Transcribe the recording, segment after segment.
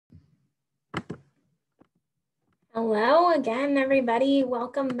Hello again, everybody.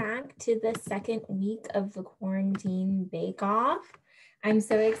 Welcome back to the second week of the Quarantine Bakeoff. I'm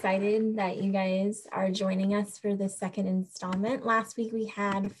so excited that you guys are joining us for the second installment. Last week we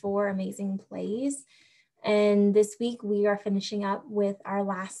had 4 amazing plays, and this week we are finishing up with our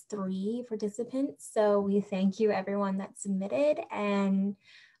last 3 participants. So we thank you everyone that submitted and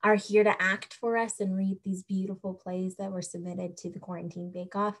are here to act for us and read these beautiful plays that were submitted to the Quarantine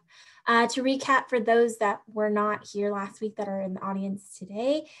Bakeoff. To recap for those that were not here last week that are in the audience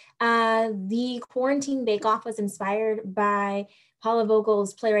today, the Quarantine Bakeoff was inspired by Paula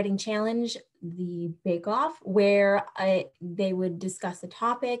Vogel's playwriting challenge, the Bake-Off, where they would discuss a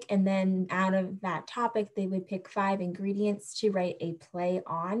topic, and then out of that topic, they would pick 5 ingredients to write a play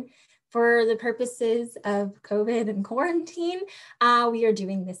on. For the purposes of COVID and quarantine, we are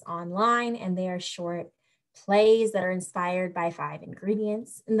doing this online, and they are short plays that are inspired by 5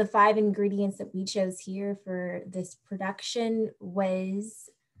 ingredients. And the 5 ingredients that we chose here for this production was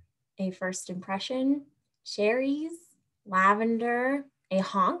a first impression, cherries, lavender, a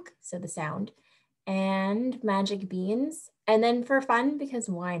honk, so the sound, and magic beans. And then for fun, because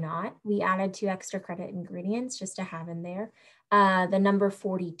why not, we added 2 extra credit ingredients just to have in there. The number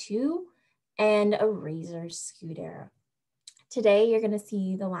 42 and a razor scooter. Today, you're going to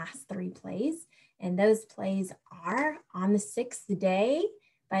see the last 3 plays, and those plays are On the Sixth Day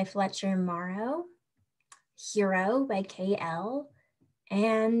by Fletcher and Morrow, Hero by KL,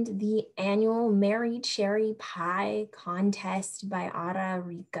 and the annual Mary Cherry Pie Contest by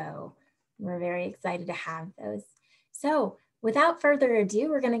Rico. We're very excited to have those. So without further ado,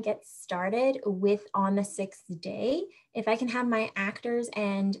 we're going to get started with On the Sixth Day. If I can have my actors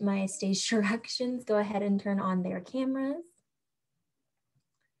and my stage directions go ahead and turn on their cameras.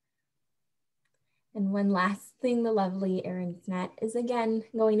 And one last thing, the lovely Erin Smet is again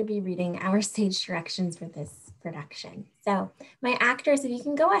going to be reading our stage directions for this production. So my actors, if you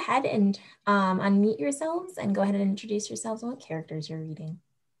can go ahead and unmute yourselves and go ahead and introduce yourselves and what characters you're reading.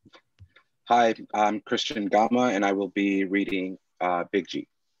 Hi, I'm Christian Gama, and I will be reading Big G.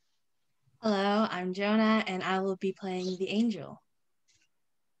 Hello, I'm Jonah, and I will be playing the angel.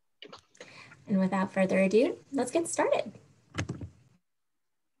 And without further ado, let's get started.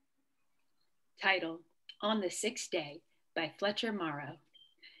 Title, On the Sixth Day by Fletcher Morrow.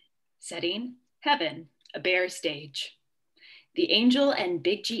 Setting, heaven, a bare stage. The angel and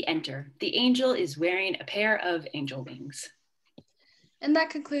Big G enter. The angel is wearing a pair of angel wings. And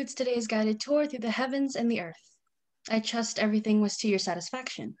that concludes today's guided tour through the heavens and the earth. I trust everything was to your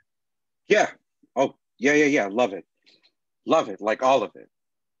satisfaction. Yeah. Oh, yeah. Love it. Love it, like all of it.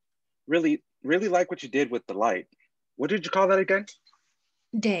 Really like what you did with the light. What did you call that again?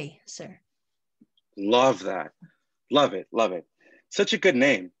 Day, sir. Love that. Love it. Such a good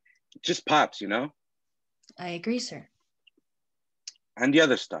name. It just pops, you know? I agree, sir. And the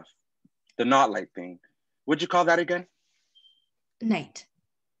other stuff, the not light thing. What'd you call that again? Night.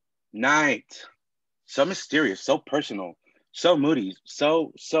 Night. So mysterious, so personal, so moody,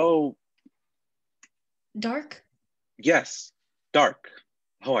 so... Dark? Yes, dark.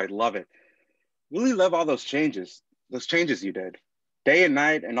 Oh, I love it. Really love all those changes you did. Day and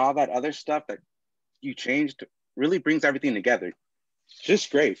night and all that other stuff that you changed really brings everything together.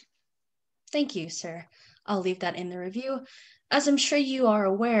 Just great. Thank you, sir. I'll leave that in the review. As I'm sure you are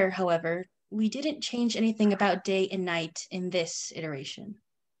aware, however, we didn't change anything about day and night in this iteration.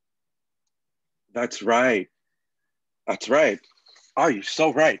 That's right. Oh, you're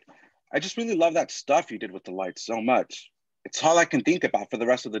so right. I just really love that stuff you did with the lights so much. It's all I can think about for the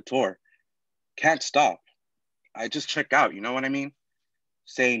rest of the tour. Can't stop. I just check out, you know what I mean?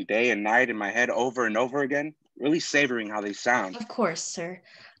 Saying day and night in my head over and over again, really savoring how they sound. Of course, sir.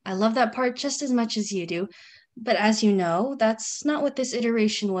 I love that part just as much as you do. But as you know, that's not what this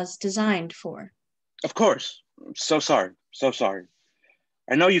iteration was designed for. Of course. I'm so sorry.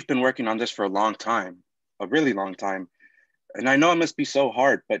 I know you've been working on this for a long time, a really long time. And I know it must be so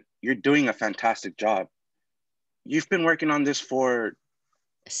hard, but you're doing a fantastic job. You've been working on this for...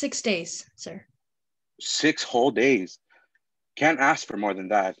 6 days, sir. 6 whole days. Can't ask for more than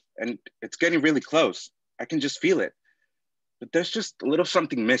that. And it's getting really close. I can just feel it. But there's just a little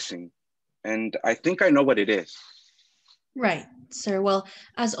something missing. And I think I know what it is. Right, sir. Well,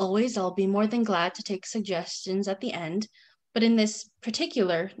 as always, I'll be more than glad to take suggestions at the end. But in this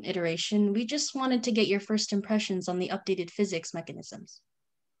particular iteration, we just wanted to get your first impressions on the updated physics mechanisms.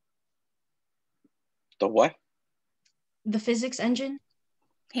 The what? The physics engine.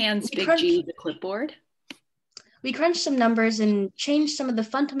 Hands Big G the clipboard. We crunched some numbers and changed some of the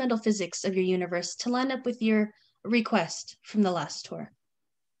fundamental physics of your universe to line up with your request from the last tour.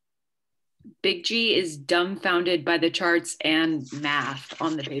 Big G is dumbfounded by the charts and math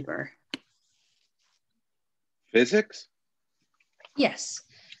on the paper. Physics? Yes.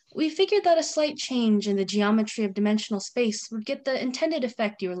 We figured that a slight change in the geometry of dimensional space would get the intended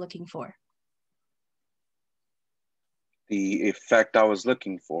effect you were looking for. The effect I was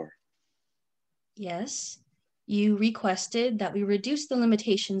looking for. Yes. You requested that we reduce the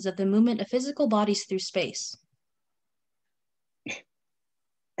limitations of the movement of physical bodies through space.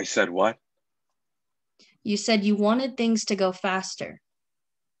 I said what? You said you wanted things to go faster.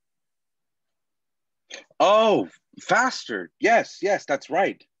 Oh, faster. Yes, that's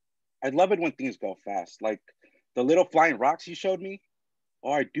right. I love it when things go fast. Like the little flying rocks you showed me.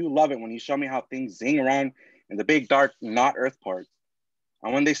 Oh, I do love it when you show me how things zing around in the big, dark, not Earth part.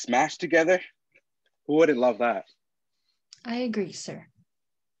 And when they smash together, who wouldn't love that? I agree, sir.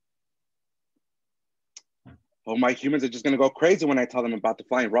 Oh, my humans are just going to go crazy when I tell them about the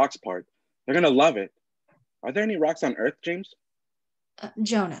flying rocks part. They're going to love it. Are there any rocks on Earth, James?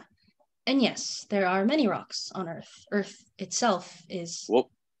 Jonah. And yes, there are many rocks on Earth. Earth itself is...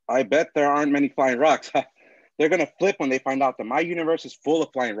 Well, I bet there aren't many flying rocks. They're going to flip when they find out that my universe is full of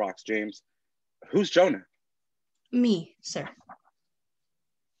flying rocks, James. Who's Jonah? Me, sir.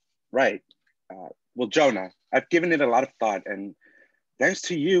 Right. Well, Jonah, I've given it a lot of thought, and thanks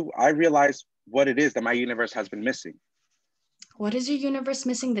to you, I realized what it is that my universe has been missing. What is your universe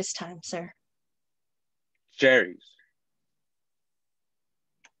missing this time, sir? Cherries.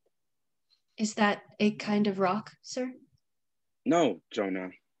 Is that a kind of rock, sir? No, Jonah.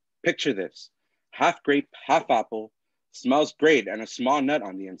 Picture this. Half grape, half apple, smells great, and a small nut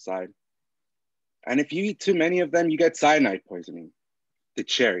on the inside. And if you eat too many of them, you get cyanide poisoning. The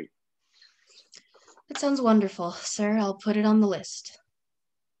cherry. That sounds wonderful, sir. I'll put it on the list.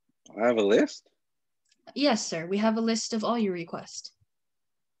 I have a list? Yes, sir. We have a list of all your requests.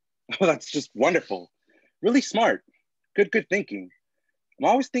 Oh, that's just wonderful. Really smart. Good thinking. I'm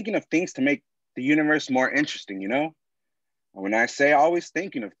always thinking of things to make the universe more interesting, you know? And when I say always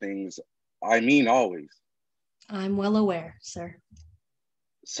thinking of things, I mean always. I'm well aware, sir.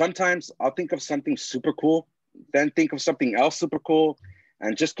 Sometimes I'll think of something super cool, then think of something else super cool,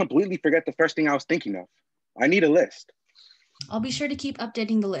 and just completely forget the first thing I was thinking of. I need a list. I'll be sure to keep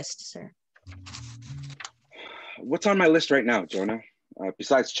updating the list, sir. What's on my list right now, Jonah?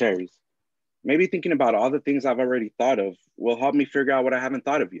 Besides cherries? Maybe thinking about all the things I've already thought of will help me figure out what I haven't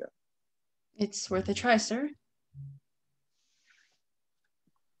thought of yet. It's worth a try, sir.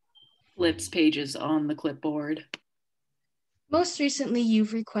 Flips pages on the clipboard. Most recently,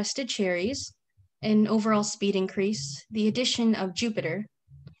 you've requested cherries, an overall speed increase, the addition of Jupiter.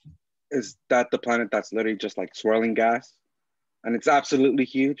 Is that the planet that's literally just like swirling gas? And it's absolutely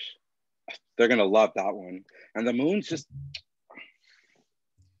huge? They're gonna love that one. And the moon's just...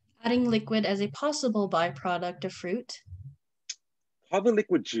 Adding liquid as a possible byproduct of fruit. How the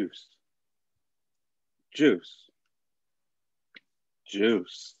liquid juice? Juice.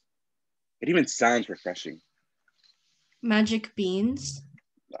 Juice. It even sounds refreshing. Magic beans.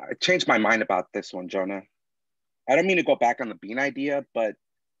 I changed my mind about this one, Jonah. I don't mean to go back on the bean idea, but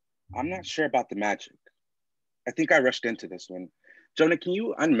I'm not sure about the magic. I think I rushed into this one. Jonah, can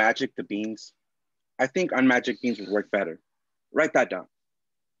you unmagic the beans? I think unmagic beans would work better. Write that down.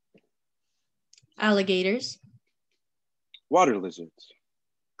 Alligators. Water lizards.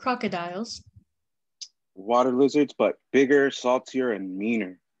 Crocodiles. Water lizards, but bigger, saltier, and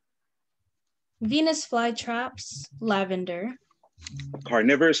meaner. Venus flytraps. Lavender. A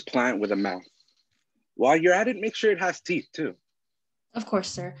carnivorous plant with a mouth. While you're at it, make sure it has teeth too. Of course,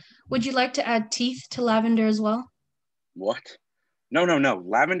 sir. Would you like to add teeth to lavender as well? What? No.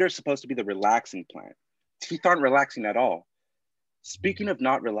 Lavender is supposed to be the relaxing plant. Teeth aren't relaxing at all. Speaking of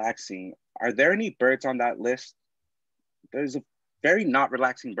not relaxing, are there any birds on that list? There's a very not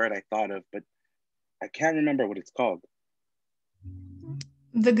relaxing bird I thought of, but I can't remember what it's called.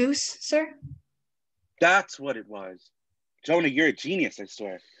 The goose, sir? That's what it was. Jonah, you're a genius, I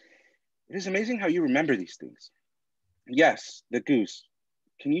swear. It is amazing how you remember these things. Yes, the goose.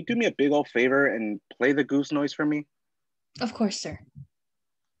 Can you do me a big old favor and play the goose noise for me? Of course, sir.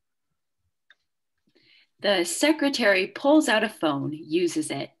 The secretary pulls out a phone,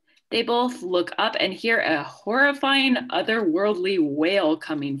 uses it. They both look up and hear a horrifying, otherworldly wail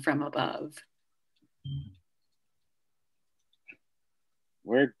coming from above.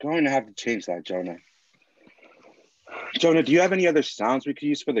 We're going to have to change that, Jonah. Jonah, do you have any other sounds we could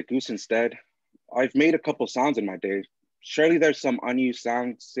use for the goose instead? I've made a couple sounds in my day. Surely there's some unused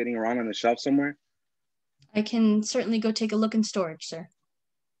sound sitting around on the shelf somewhere. I can certainly go take a look in storage, sir.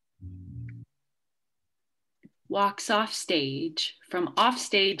 Walks off stage. From off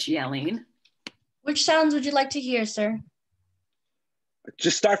stage yelling, Which sounds would you like to hear, sir?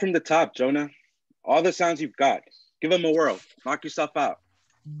 Just start from the top, Jonah. All the sounds you've got. Give them a whirl. Knock yourself out.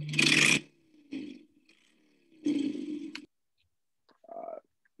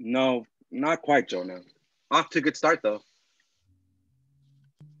 No, not quite, Jonah. Off to a good start, though.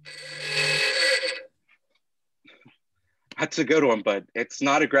 That's a good one, but it's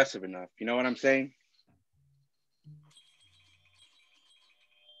not aggressive enough. You know what I'm saying?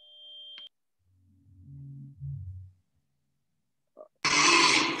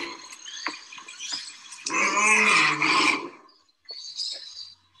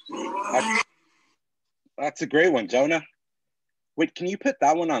 That's a great one, Jonah. Wait, can you put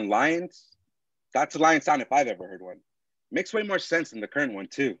that one on lions? That's a lion sound if I've ever heard one. Makes way more sense than the current one,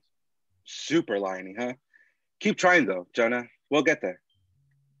 too. Super liony, huh? Keep trying, though, Jonah. We'll get there.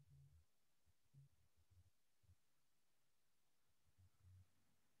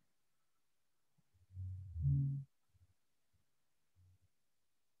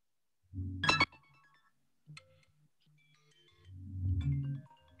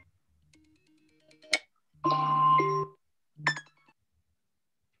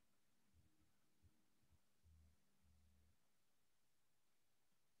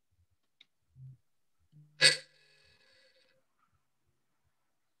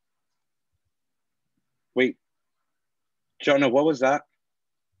 Wait, Jonah, what was that?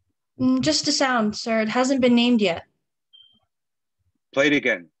 Just a sound, sir. It hasn't been named yet. Play it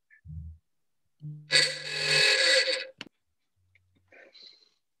again.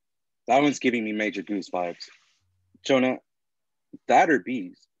 That one's giving me major goose vibes. Jonah, that or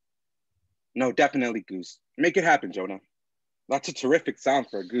bees? No, definitely goose. Make it happen, Jonah. That's a terrific sound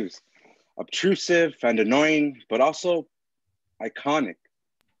for a goose. Obtrusive and annoying, but also iconic.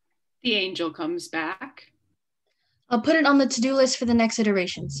 The angel comes back. I'll put it on the to-do list for the next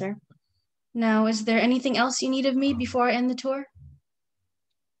iteration, sir. Now, is there anything else you need of me before I end the tour?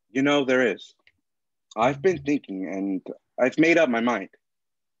 You know, there is. I've been thinking and I've made up my mind.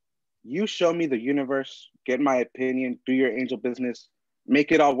 You show me the universe, get my opinion, do your angel business,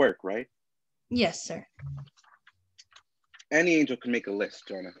 make it all work, right? Yes, sir. Any angel can make a list,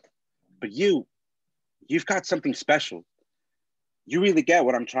 Jonah. But you've got something special. You really get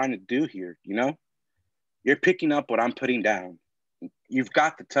what I'm trying to do here, you know? You're picking up what I'm putting down. You've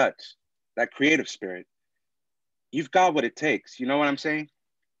got the touch, that creative spirit. You've got what it takes, you know what I'm saying?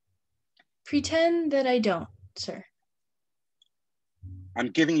 Pretend that I don't, sir. I'm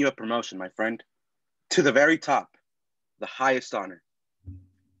giving you a promotion, my friend. To the very top, the highest honor.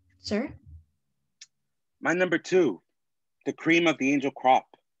 Sir? My number 2, the cream of the angel crop.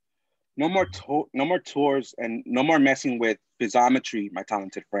 No more tours and no more messing with visometry, my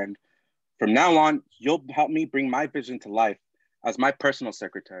talented friend. From now on, you'll help me bring my vision to life as my personal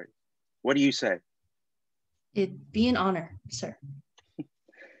secretary. What do you say? It'd be an honor, sir.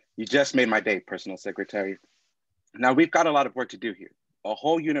 You just made my day, personal secretary. Now we've got a lot of work to do here. A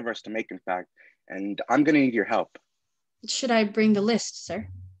whole universe to make, in fact, and I'm gonna need your help. Should I bring the list, sir?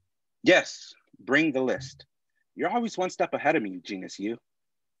 Yes, bring the list. You're always one step ahead of me, genius you.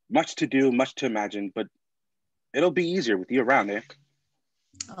 Much to do, much to imagine, but it'll be easier with you around, eh?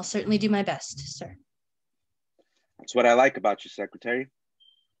 I'll certainly do my best, sir. That's what I like about you, secretary.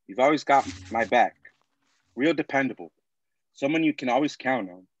 You've always got my back. Real dependable. Someone you can always count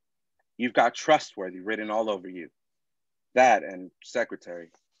on. You've got trustworthy written all over you. That and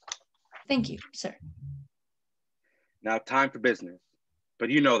secretary. Thank you, sir. Now time for business. But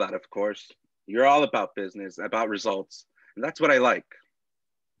you know that, of course. You're all about business, about results. And that's what I like.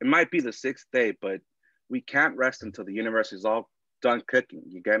 It might be the 6th day, but we can't rest until the universe is all done cooking.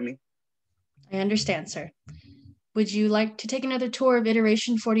 You get me? I understand, sir. Would you like to take another tour of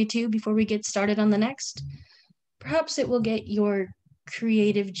iteration 42 before we get started on the next? Perhaps it will get your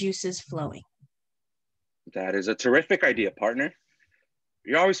creative juices flowing. That is a terrific idea, partner.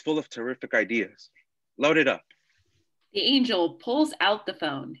 You're always full of terrific ideas. Load it up. The angel pulls out the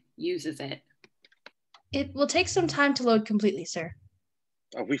phone, uses it. It will take some time to load completely, sir.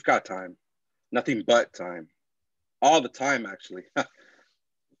 Oh, we've got time. Nothing but time. All the time, actually.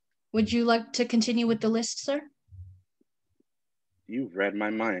 Would you like to continue with the list, sir? You read my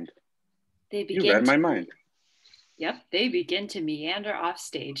mind. They begin to meander off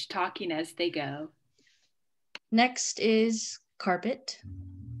stage, talking as they go. Next is carpet.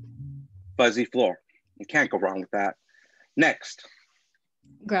 Fuzzy floor. You can't go wrong with that. Next.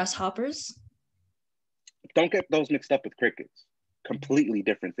 Grasshoppers. Don't get those mixed up with crickets. Completely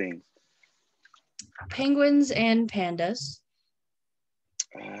different things. Penguins and pandas.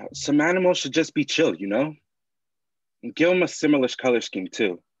 Some animals should just be chill, you know? And give them a similar color scheme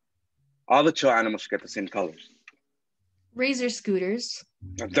too. All the chill animals should get the same colors. Razor scooters.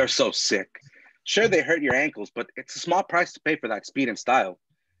 They're so sick. Sure, they hurt your ankles, but it's a small price to pay for that speed and style.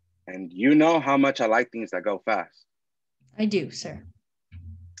 And you know how much I like things that go fast. I do, sir.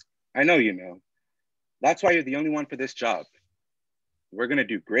 I know you know. That's why you're the only one for this job. We're going to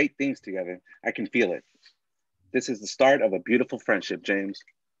do great things together. I can feel it. This is the start of a beautiful friendship, James.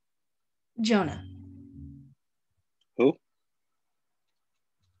 Jonah. Who?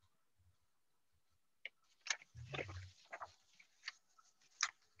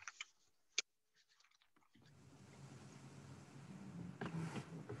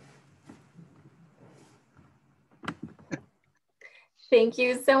 Thank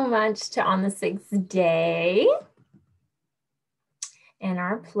you so much to On the Sixth Day and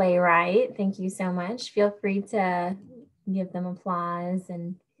our playwright. Thank you so much. Feel free to give them applause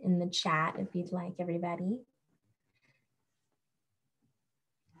and in the chat if you'd like, everybody.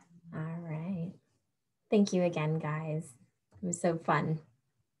 All right. Thank you again, guys. It was so fun.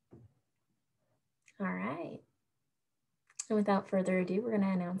 All right. And without further ado, we're going to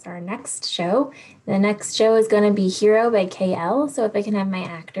announce our next show. The next show is going to be Hero by KL. So if I can have my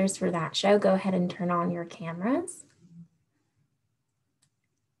actors for that show, go ahead and turn on your cameras.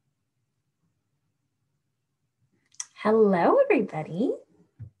 Hello, everybody.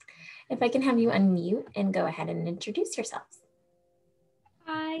 If I can have you unmute and go ahead and introduce yourselves.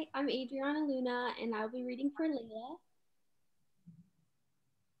 Hi, I'm Adriana Luna, and I'll be reading for Layla.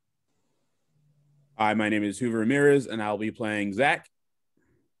 Hi, my name is Hoover Ramirez, and I'll be playing Zach.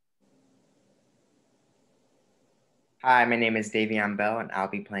 Hi, my name is Davion Bell, and I'll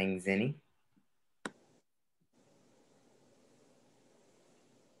be playing Zinni.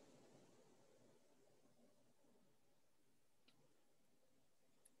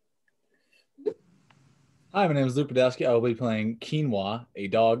 Hi, my name is Luke Podolsky. I will be playing Quinoa, a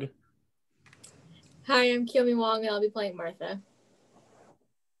dog. Hi, I'm Kiyomi Wong, and I'll be playing Martha.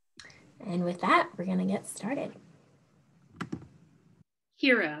 And with that, we're going to get started.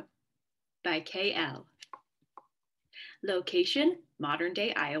 Hero by KL. Location, modern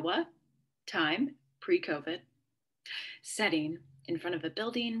day Iowa. Time, pre-COVID. Setting, in front of a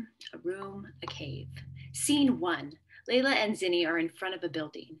building, a room, a cave. Scene 1, Layla and Zinni are in front of a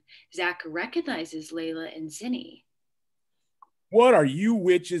building. Zach recognizes Layla and Zinni. What are you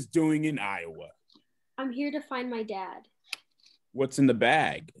witches doing in Iowa? I'm here to find my dad. What's in the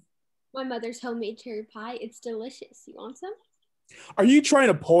bag? My mother's homemade cherry pie. It's delicious. You want some? Are you trying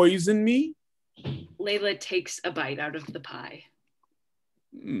to poison me? Layla takes a bite out of the pie.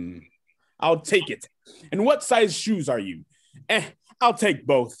 I'll take it. And what size shoes are you? I'll take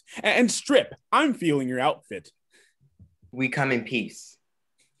both. And strip, I'm feeling your outfit. We come in peace.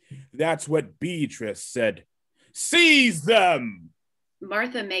 That's what Beatrice said. Seize them!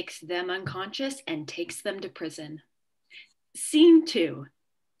 Martha makes them unconscious and takes them to prison. Scene 2.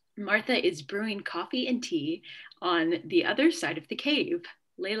 Martha is brewing coffee and tea on the other side of the cave.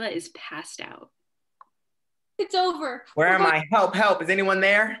 Layla is passed out. It's over. Where am I? Help, help. Is anyone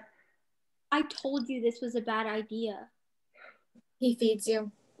there? I told you this was a bad idea. He feeds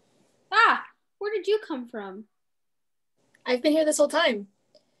you. Ah, where did you come from? I've been here this whole time.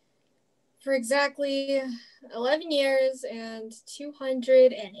 For exactly 11 years and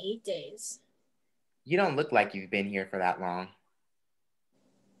 208 days. You don't look like you've been here for that long.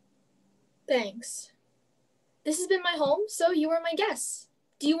 Thanks. This has been my home, so you are my guests.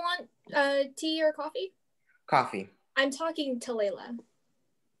 Do you want tea or coffee? Coffee. I'm talking to Layla.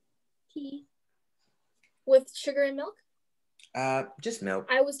 Tea. With sugar and milk? Just milk.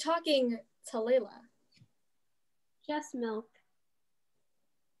 I was talking to Layla. Just milk.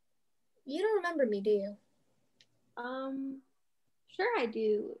 You don't remember me, do you? Sure I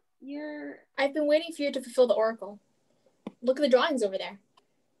do. I've been waiting for you to fulfill the oracle. Look at the drawings over there.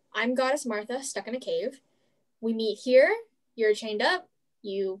 I'm Goddess Martha, stuck in a cave. We meet here, you're chained up,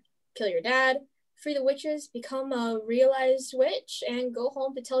 you kill your dad, free the witches, become a realized witch, and go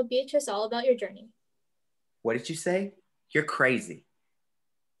home to tell Beatrice all about your journey. What did you say? You're crazy.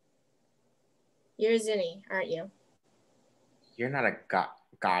 You're Zinni, aren't you? You're not a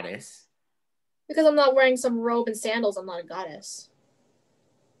goddess. Because I'm not wearing some robe and sandals, I'm not a goddess.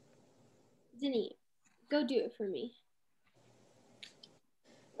 Zinni, go do it for me.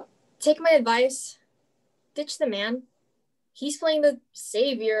 Take my advice. Ditch the man. He's playing the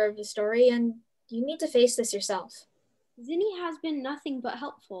savior of the story, and you need to face this yourself. Zinni has been nothing but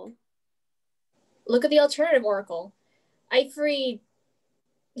helpful. Look at the alternative oracle. I freed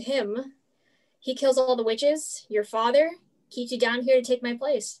him. He kills all the witches. Your father keeps you down here to take my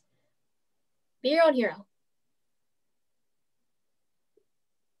place. Be your own hero.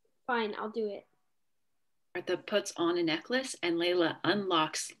 Fine, I'll do it. Martha puts on a necklace and Layla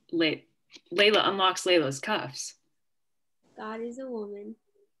unlocks Layla's cuffs. God is a woman.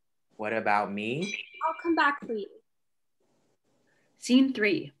 What about me? I'll come back for you. Scene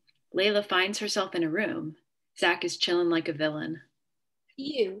 3. Layla finds herself in a room. Zach is chilling like a villain.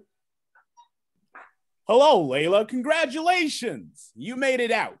 You. Hello, Layla. Congratulations. You made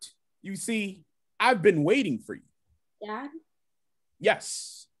it out. You see, I've been waiting for you. Dad?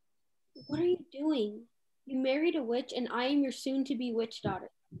 Yes. What are you doing? You married a witch and I am your soon-to-be witch daughter.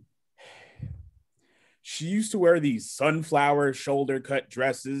 She used to wear these sunflower shoulder-cut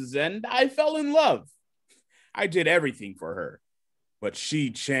dresses, and I fell in love. I did everything for her, but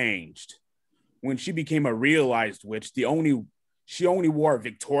she changed. When she became a realized witch, she only wore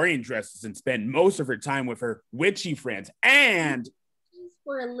Victorian dresses and spent most of her time with her witchy friends. And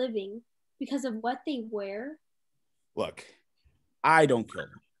for a living, because of what they wear. Look, I don't kill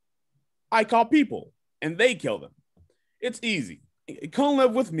them. I call people, and they kill them. It's easy. Come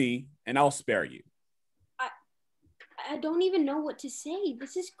live with me, and I'll spare you. I don't even know what to say.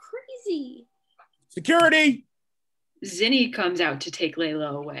 This is crazy. Security! Zinni comes out to take Layla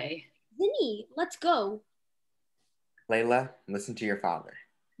away. Zinni, let's go. Layla, listen to your father.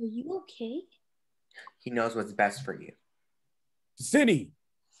 Are you okay? He knows what's best for you. Zinni,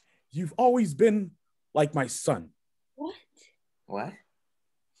 you've always been like my son. What? What?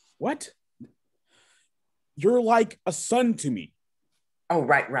 What? You're like a son to me. Oh,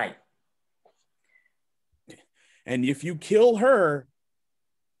 right. And if you kill her,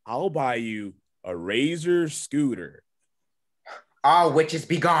 I'll buy you a Razor scooter. All witches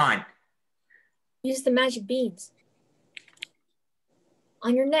be gone. Use the magic beads.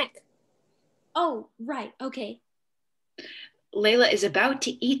 On your neck. Oh, right, okay. Layla is about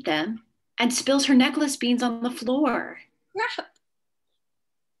to eat them and spills her necklace beans on the floor. Crap.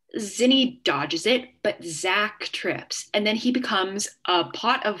 Zinni dodges it, but Zach trips, and then he becomes a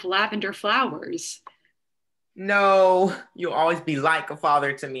pot of lavender flowers. No, you'll always be like a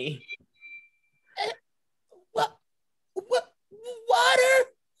father to me. What? Water?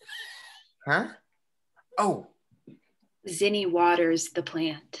 Huh? Oh. Zinni waters the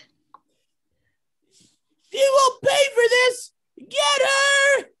plant. You will pay for this! Get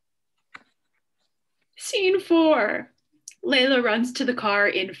her! Scene 4. Layla runs to the car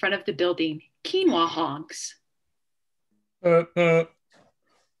in front of the building. Quinoa honks.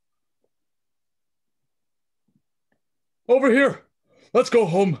 Over here. Let's go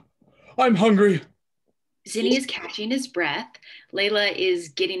home. I'm hungry. Zinni is catching his breath. Layla is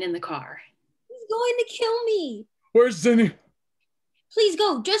getting in the car. He's going to kill me. Where's Zinni? Please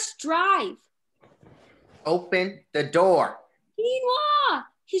go, just drive. Open the door. Quinoa!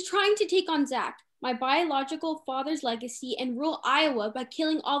 He's trying to take on Zach, my biological father's legacy, and rule Iowa by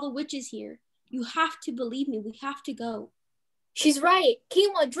killing all the witches here. You have to believe me. We have to go. She's right.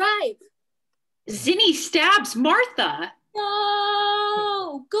 Quinoa, drive. Zinni stabs Martha.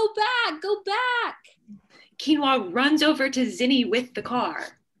 No! Go back! Go back! Quinoa runs over to Zinni with the car.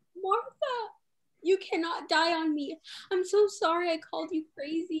 Martha, you cannot die on me. I'm so sorry I called you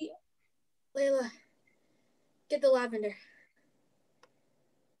crazy. Layla, get the lavender.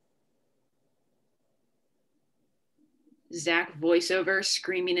 Zach voiceover,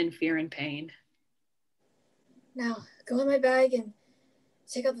 screaming in fear and pain. Now, go in my bag and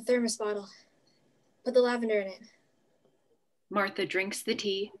take out the thermos bottle. Put the lavender in it. Martha drinks the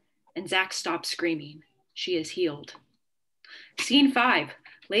tea, and Zach stops screaming. She is healed. Scene 5.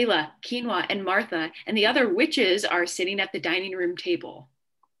 Layla, Quinoa, and Martha and the other witches are sitting at the dining room table.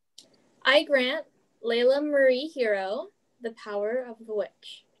 I grant Layla Marie Hero the power of the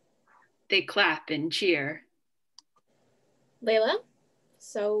witch. They clap and cheer. Layla,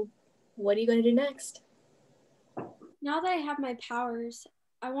 so what are you going to do next? Now that I have my powers,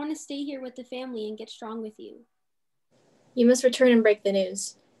 I want to stay here with the family and get strong with you. You must return and break the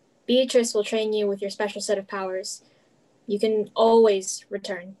news. Beatrice will train you with your special set of powers. You can always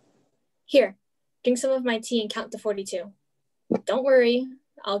return. Here, drink some of my tea and count to 42. Don't worry,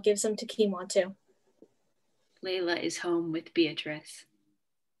 I'll give some to Quinoa too. Layla is home with Beatrice.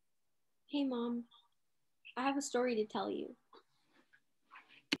 Hey, Mom. I have a story to tell you.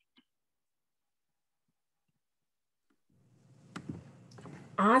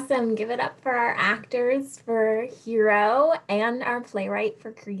 Awesome. Give it up for our actors for Hero and our playwright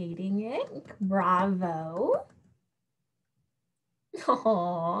for creating it. Bravo.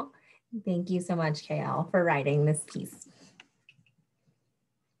 Oh, thank you so much, KL, for writing this piece.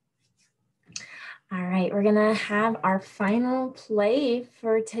 All right, we're gonna have our final play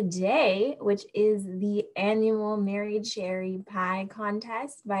for today, which is the annual Mary Cherry Pie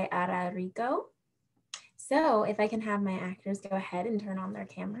Contest by Rico. So if I can have my actors go ahead and turn on their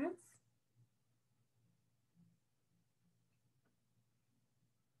cameras.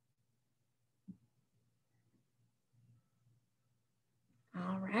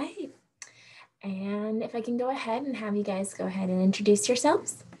 All right, and if I can go ahead and have you guys go ahead and introduce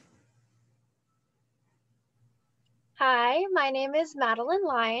yourselves. Hi, my name is Madeline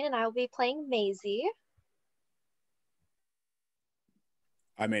Lyon, and I will be playing Maisie.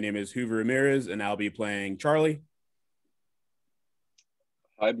 Hi, my name is Hoover Ramirez, and I'll be playing Charlie.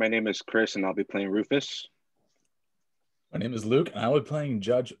 Hi, my name is Chris, and I'll be playing Rufus. My name is Luke, and I will be playing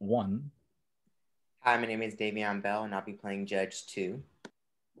Judge 1. Hi, my name is Davion Bell, and I'll be playing Judge 2.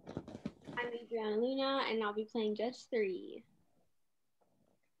 I'm Adriana Luna, and I'll be playing Judge 3.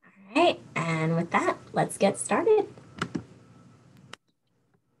 All right, and with that, let's get started.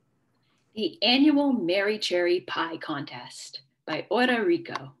 The annual Mary Cherry Pie Contest by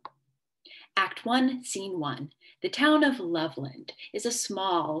Rico. Act 1, Scene 1. The town of Loveland is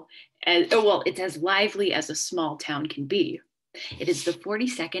it's as lively as a small town can be. It is the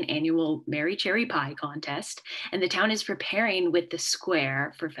 42nd annual Mary Cherry Pie Contest, and the town is preparing with the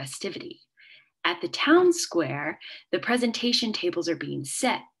square for festivity. At the town square, the presentation tables are being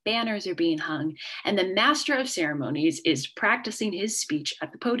set, banners are being hung, and the master of ceremonies is practicing his speech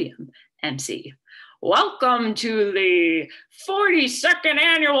at the podium. MC. Welcome to the 42nd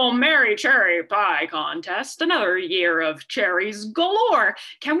annual Mary Cherry Pie Contest. Another year of cherries galore.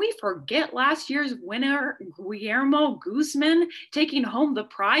 Can we forget last year's winner, Guillermo Guzman, taking home the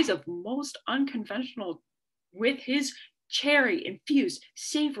prize of most unconventional with his cherry-infused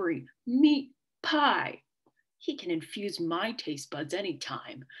savory meat pie? He can infuse my taste buds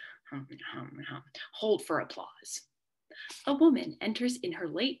anytime. Hold for applause. A woman enters in her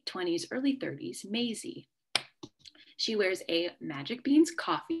late 20s, early 30s, Maisie. She wears a Magic Beans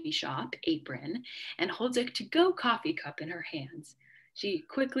coffee shop apron and holds a to-go coffee cup in her hands. She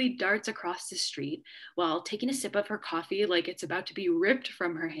quickly darts across the street while taking a sip of her coffee like it's about to be ripped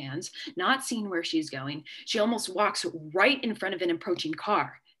from her hands, not seeing where she's going. She almost walks right in front of an approaching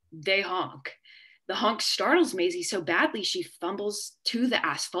car. They honk. The honk startles Maisie so badly she fumbles to the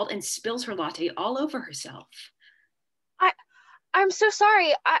asphalt and spills her latte all over herself. I'm so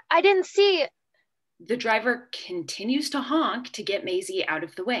sorry. I didn't see. The driver continues to honk to get Maisie out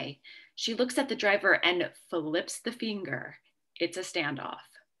of the way. She looks at the driver and flips the finger. It's a standoff.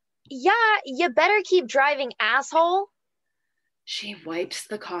 Yeah, you better keep driving, asshole. She wipes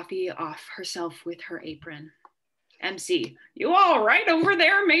the coffee off herself with her apron. MC, you all right over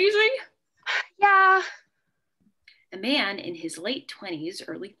there, Maisie? Yeah. A man in his late 20s,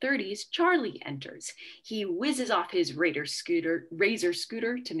 early 30s, Charlie, enters. He whizzes off his razor scooter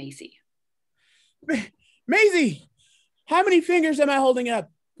to Maisie. Maisie, how many fingers am I holding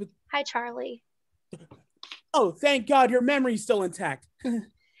up? Hi, Charlie. Oh, thank God, your memory's still intact.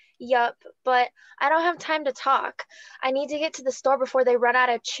 Yup, but I don't have time to talk. I need to get to the store before they run out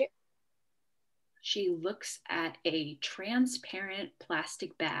of She looks at a transparent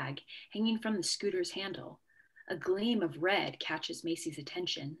plastic bag hanging from the scooter's handle. A gleam of red catches Maisie's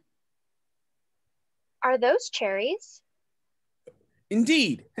attention. Are those cherries?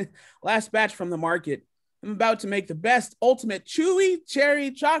 Indeed. Last batch from the market. I'm about to make the best ultimate chewy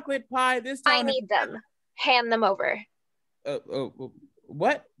cherry chocolate pie this time. I need them. Hand them over.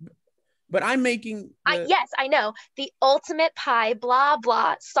 What? But I'm making... Yes, I know. The ultimate pie, blah,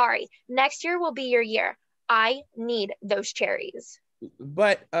 blah. Sorry. Next year will be your year. I need those cherries.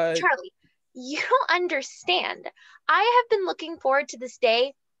 But, Charlie, you don't understand. I have been looking forward to this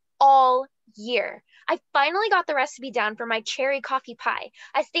day all year. I finally got the recipe down for my cherry coffee pie.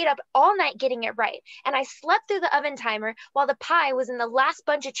 I stayed up all night getting it right, and I slept through the oven timer while the pie was in the last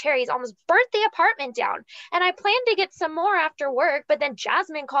bunch of cherries, almost burnt the apartment down. And I planned to get some more after work, but then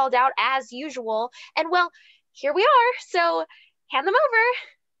Jasmine called out as usual, and well, here we are, so hand them over.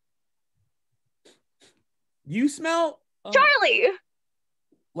 You smell... Charlie!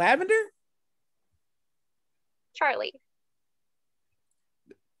 Lavender? Charlie.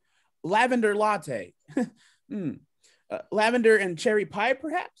 Lavender latte. Lavender and cherry pie,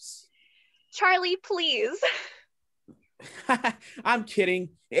 perhaps? Charlie, please. I'm kidding.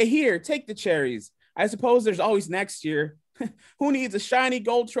 Here, take the cherries. I suppose there's always next year. Who needs a shiny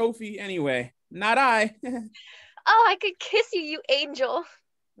gold trophy anyway? Not I. Oh, I could kiss you, you angel.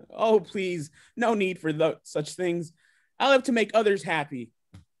 Oh, please. No need for such things. I'll have to make others happy.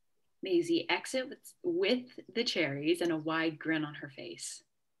 Maisie exits with the cherries and a wide grin on her face.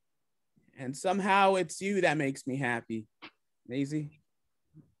 And somehow it's you that makes me happy. Maisie,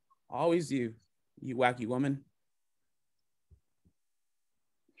 always you wacky woman.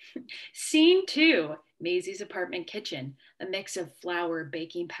 Scene 2, Maisie's apartment kitchen. A mix of flour,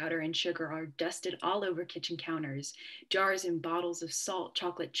 baking powder, and sugar are dusted all over kitchen counters. Jars and bottles of salt,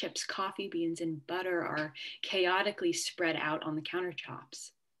 chocolate chips, coffee beans, and butter are chaotically spread out on the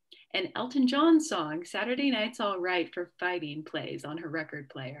countertops. An Elton John song, Saturday Night's All Right for Fighting, plays on her record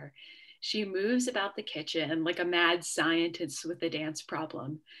player. She moves about the kitchen like a mad scientist with a dance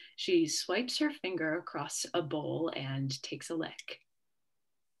problem. She swipes her finger across a bowl and takes a lick.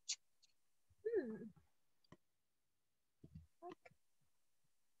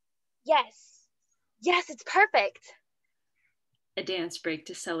 Yes. Yes, it's perfect. A dance break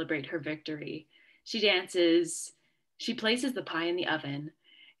to celebrate her victory. She dances. She places the pie in the oven.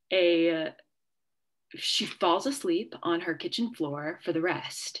 She falls asleep on her kitchen floor for the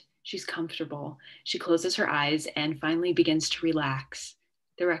rest. She's comfortable. She closes her eyes and finally begins to relax.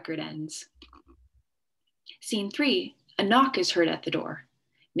 The record ends. Scene 3, a knock is heard at the door.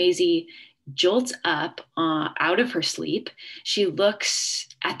 Maisie jolts up out of her sleep. She looks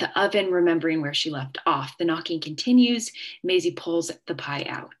at the oven, remembering where she left off. The knocking continues. Maisie pulls the pie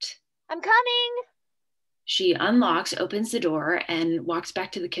out. I'm coming. She unlocks, opens the door, and walks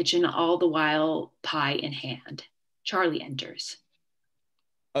back to the kitchen, all the while pie in hand. Charlie enters.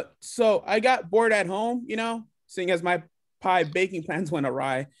 So I got bored at home, seeing as my pie baking plans went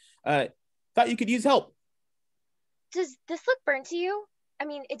awry. Thought you could use help. Does this look burnt to you? I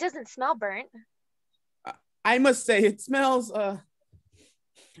mean, it doesn't smell burnt. I must say, it smells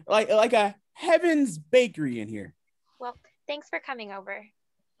like a heaven's bakery in here. Well, thanks for coming over.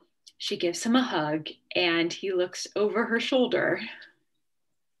 She gives him a hug, and he looks over her shoulder.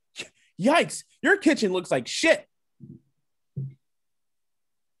 Yikes, your kitchen looks like shit.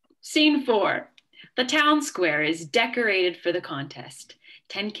 Scene 4. The town square is decorated for the contest.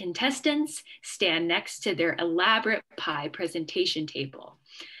 10 contestants stand next to their elaborate pie presentation table.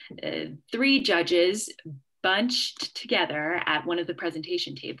 3 judges bunched together at one of the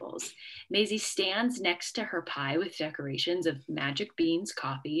presentation tables. Maisie stands next to her pie with decorations of magic beans,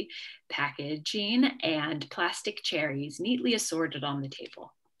 coffee, packaging, and plastic cherries neatly assorted on the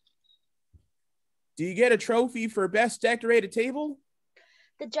table. Do you get a trophy for best decorated table?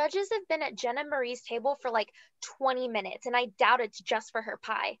 The judges have been at Jenna Marie's table for like 20 minutes, and I doubt it's just for her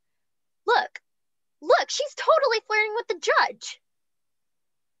pie. Look, she's totally flirting with the judge.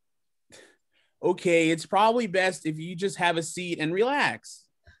 Okay, it's probably best if you just have a seat and relax.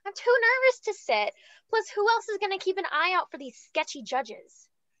 I'm too nervous to sit. Plus, who else is going to keep an eye out for these sketchy judges?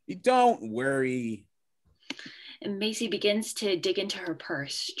 Don't worry. And Maisie begins to dig into her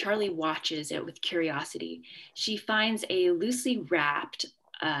purse. Charlie watches it with curiosity. She finds a loosely wrapped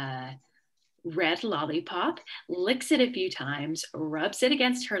red lollipop, licks it a few times, rubs it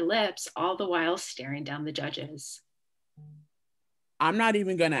against her lips, all the while staring down the judges. I'm not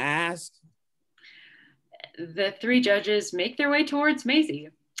even going to ask. The 3 judges make their way towards Maisie.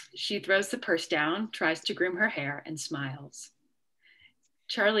 She throws the purse down, tries to groom her hair, and smiles.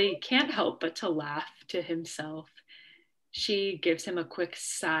 Charlie can't help but to laugh to himself. She gives him a quick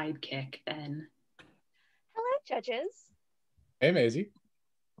side kick then. Hello, judges. Hey, Maisie.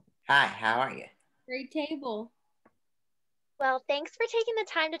 Hi, how are you? Great table. Well, thanks for taking the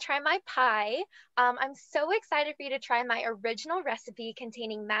time to try my pie. I'm so excited for you to try my original recipe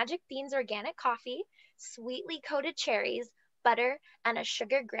containing magic beans organic coffee, sweetly coated cherries, butter, and a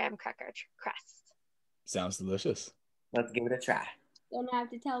sugar graham cracker crust. Sounds delicious. Let's give it a try. Don't have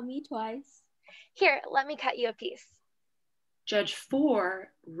to tell me twice. Here, let me cut you a piece. Judge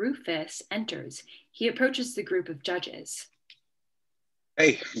 4, Rufus, enters. He approaches the group of judges.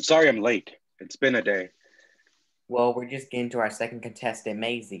 Hey, I'm sorry I'm late. It's been a day. Well, we're just getting to our second contestant,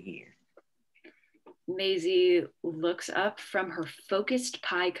 Maisie, here. Maisie looks up from her focused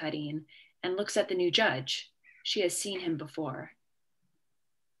pie cutting and looks at the new judge. She has seen him before.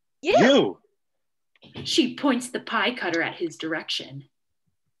 You! She points the pie cutter at his direction.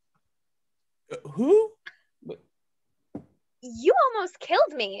 Who? You almost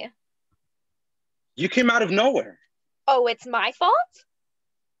killed me. You came out of nowhere. Oh, it's my fault?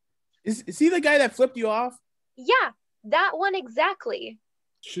 Is he the guy that flipped you off? Yeah, that one exactly.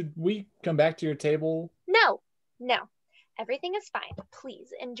 Should we come back to your table? No. Everything is fine. Please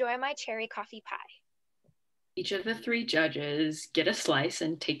enjoy my cherry coffee pie. Each of the 3 judges get a slice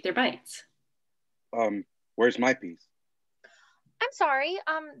and take their bites. Where's my piece? I'm sorry.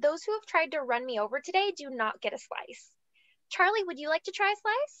 Those who have tried to run me over today do not get a slice. Charlie, would you like to try a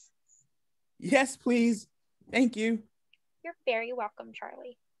slice? Yes, please. Thank you. You're very welcome,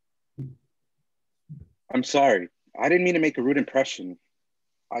 Charlie. I'm sorry. I didn't mean to make a rude impression.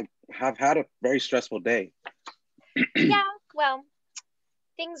 I have had a very stressful day. Yeah, well,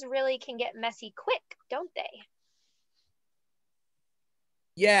 things really can get messy quick, don't they?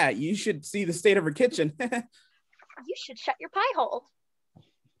 Yeah, you should see the state of her kitchen. You should shut your pie hole.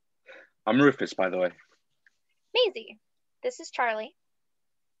 I'm Rufus, by the way. Maisie, this is Charlie.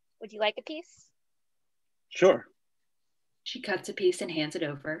 Would you like a piece? Sure. She cuts a piece and hands it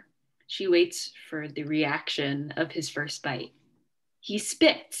over. She waits for the reaction of his first bite. He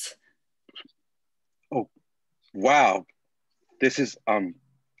spits. Oh, wow. This is,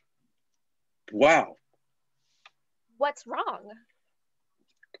 wow. What's wrong?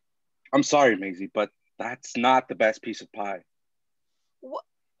 I'm sorry, Maisie, but that's not the best piece of pie.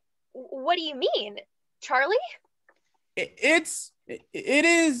 What do you mean? Charlie? It is,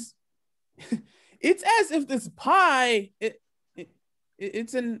 it's as if this pie,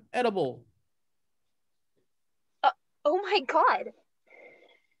 it's an edible. Oh my God.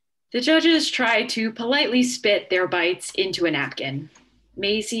 The judges try to politely spit their bites into a napkin.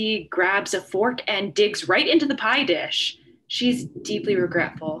 Maisie grabs a fork and digs right into the pie dish. She's deeply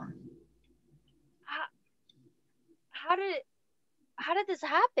regretful. How did this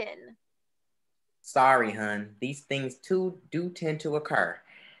happen? Sorry, hun. These things too do tend to occur.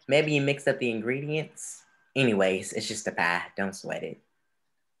 Maybe you mixed up the ingredients. Anyways, it's just a pie. Don't sweat it.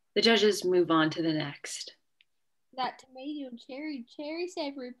 The judges move on to the next. That tomato cherry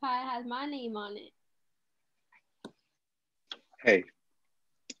savory pie has my name on it. Hey,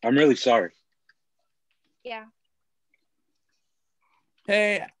 I'm really sorry. Yeah.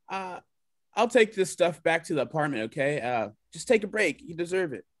 Hey, I'll take this stuff back to the apartment, okay? Just take a break. You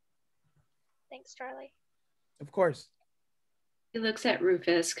deserve it. Thanks, Charlie. Of course. He looks at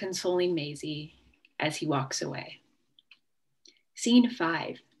Rufus, consoling Maisie as he walks away. Scene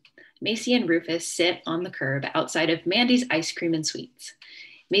 5. Maisie and Rufus sit on the curb outside of Mandy's Ice Cream and Sweets.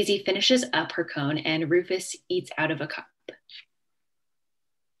 Maisie finishes up her cone and Rufus eats out of a cup.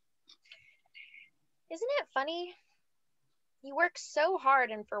 Isn't it funny? You work so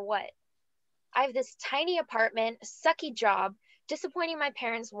hard and for what? I have this tiny apartment, a sucky job, disappointing my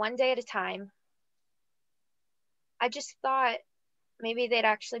parents one day at a time. I just thought maybe they'd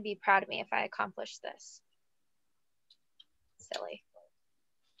actually be proud of me if I accomplished this. Silly.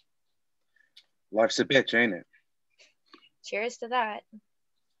 Life's a bitch, ain't it? Cheers to that.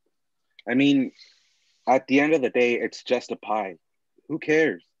 I mean, at the end of the day, it's just a pie. Who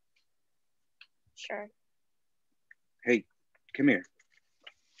cares? Sure. Hey, come here.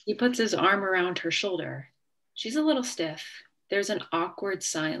 He puts his arm around her shoulder. She's a little stiff. There's an awkward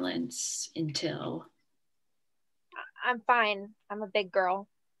silence until... I'm fine. I'm a big girl.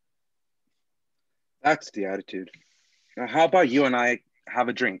 That's the attitude. Now, how about you and I have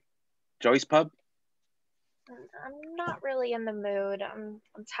a drink? Joey's Pub? I'm not really in the mood. I'm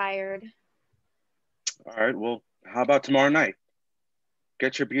tired. All right, well, how about tomorrow night?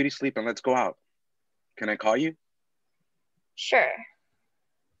 Get your beauty sleep and let's go out. Can I call you? Sure.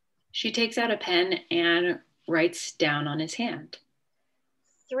 She takes out a pen and writes down on his hand.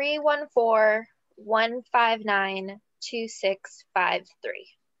 314-159-2653.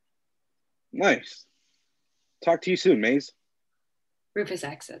 Nice. Talk to you soon, Maze. Rufus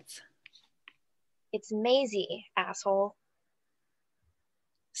exits. It's Maisie, asshole.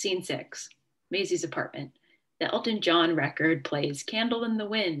 Scene 6. Maisie's apartment. The Elton John record plays Candle in the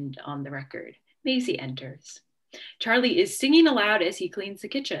Wind on the record. Maisie enters. Charlie is singing aloud as he cleans the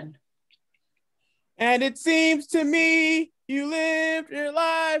kitchen. And it seems to me you lived your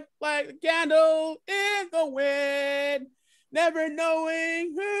life like a candle in the wind, never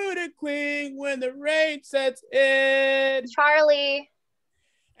knowing who to cling when the rain sets in. Charlie.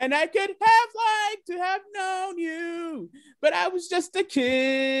 And I could have liked to have known you, but I was just a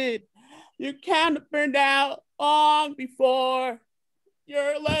kid. Your candle burned out long before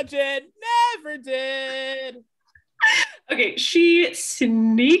your legend never did. Okay, she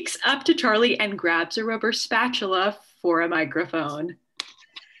sneaks up to Charlie and grabs a rubber spatula for a microphone.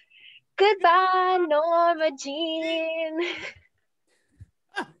 Goodbye, Norma Jean.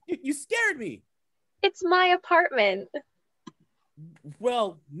 You scared me. It's my apartment.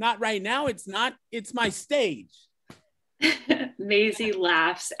 Well, not right now. It's not. It's my stage. Maisie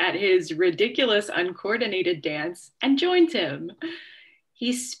laughs at his ridiculous, uncoordinated dance and joins him.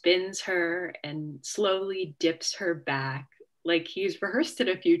 He spins her and slowly dips her back like he's rehearsed it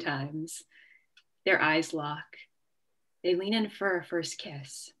a few times. Their eyes lock. They lean in for a first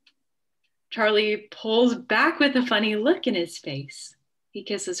kiss. Charlie pulls back with a funny look in his face. He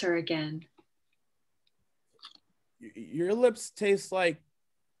kisses her again. Your lips taste like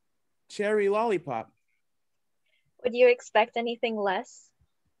cherry lollipop. Would you expect anything less?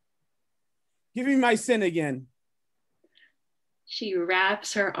 Give me my sin again. She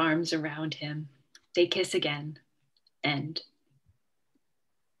wraps her arms around him. They kiss again. End.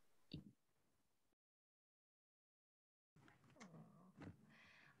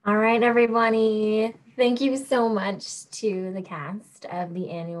 All right, everybody. Thank you so much to the cast of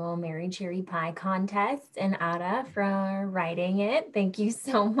the annual Mary Cherry Pie contest and Ada for writing it. Thank you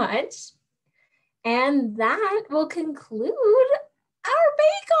so much. And that will conclude our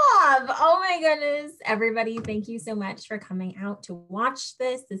bake-off. Oh my goodness. Everybody, thank you so much for coming out to watch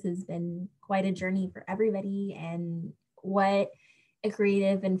this. This has been quite a journey for everybody, and what a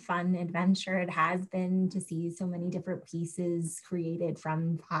creative and fun adventure it has been to see so many different pieces created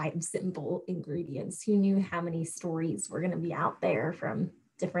from 5 simple ingredients. Who knew how many stories were going to be out there from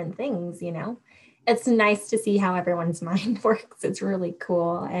different things, you know? It's nice to see how everyone's mind works. It's really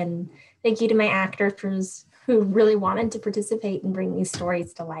cool. And thank you to my actors who really wanted to participate and bring these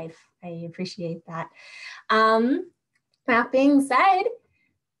stories to life. I appreciate that. That being said,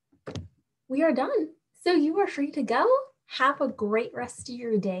 we are done. So you are free to go. Have a great rest of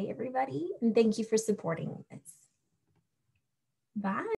your day, everybody. And thank you for supporting this. Bye.